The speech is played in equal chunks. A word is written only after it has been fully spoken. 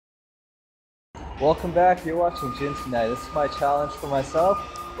Welcome back, you're watching Jintonight. This is my challenge for myself,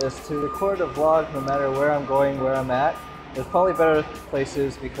 is to record a vlog no matter where I'm going, where I'm at. There's probably better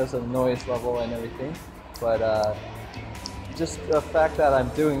places because of noise level and everything, but just the fact that I'm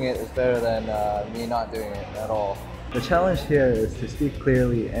doing it is better than me not doing it at all. The challenge here is to speak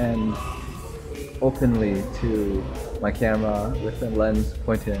clearly and openly to my camera with the lens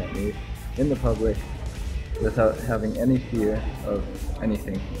pointed at me in the public without having any fear of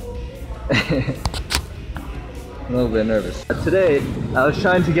anything. I'm a little bit nervous. Today, I was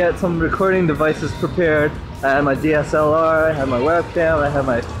trying to get some recording devices prepared. I had my DSLR, I had my webcam, I had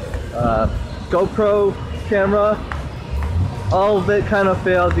my GoPro camera. All of it kind of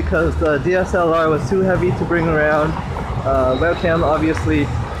failed because the DSLR was too heavy to bring around. Webcam obviously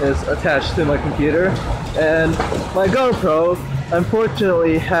is attached to my computer. And my GoPro,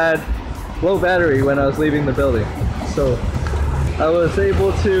 unfortunately, had low battery when I was leaving the building. So I was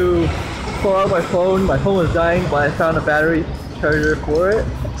able to pull out my phone. My phone was dying, but I found a battery charger for it.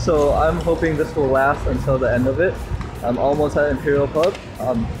 So I'm hoping this will last until the end of it. I'm almost at Imperial Pub.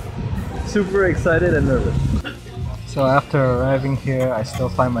 I'm super excited and nervous. So after arriving here, I still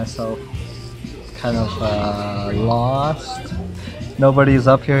find myself kind of lost. Nobody's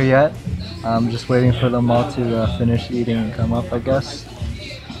up here yet. I'm just waiting for them all to finish eating and come up, I guess.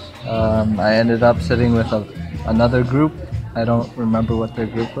 I ended up sitting with another group. I don't remember what their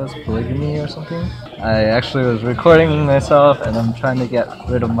group was, polygamy or something. I actually was recording myself and I'm trying to get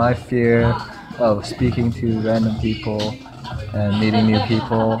rid of my fear of speaking to random people and meeting new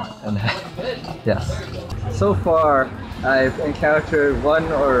people, and yes. So far, I've encountered one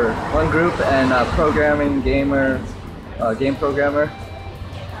group and a programming gamer, game programmer.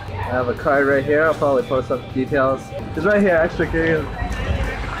 I have a card right here. I'll probably post up the details. It's right here, actually. Can you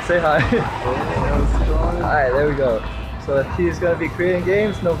say hi? Alright, there we go. So he's going to be creating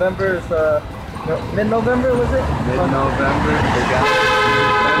games. November is mid-November, was it? Mid-November. They got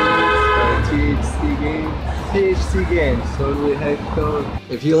THC games. THC games. Totally heck code.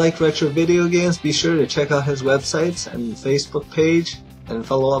 If you like retro video games, be sure to check out his websites and Facebook page and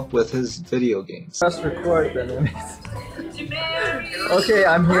follow up with his video games. Press record then. Okay,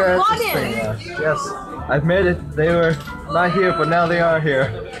 I'm here at this thing. Yes, I've made it. They were not here, but now they are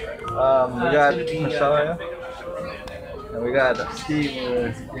here. We got Michelle here. And we got Steve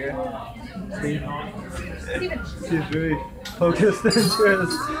here. Steve. Steve's really focused and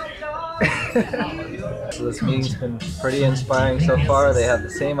serious. So this meeting's been pretty inspiring so far. They have the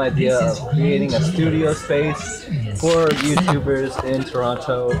same idea of creating a studio space for YouTubers in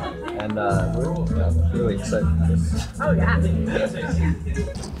Toronto, and we're really excited for this. Oh yeah!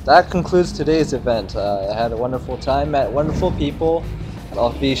 That concludes today's event. I had a wonderful time, met wonderful people, and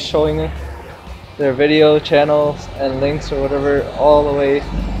I'll be showing their video channels and links or whatever all the way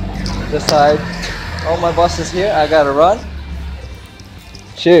this side. Oh, my boss is here. I gotta run.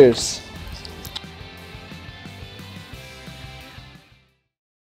 Cheers.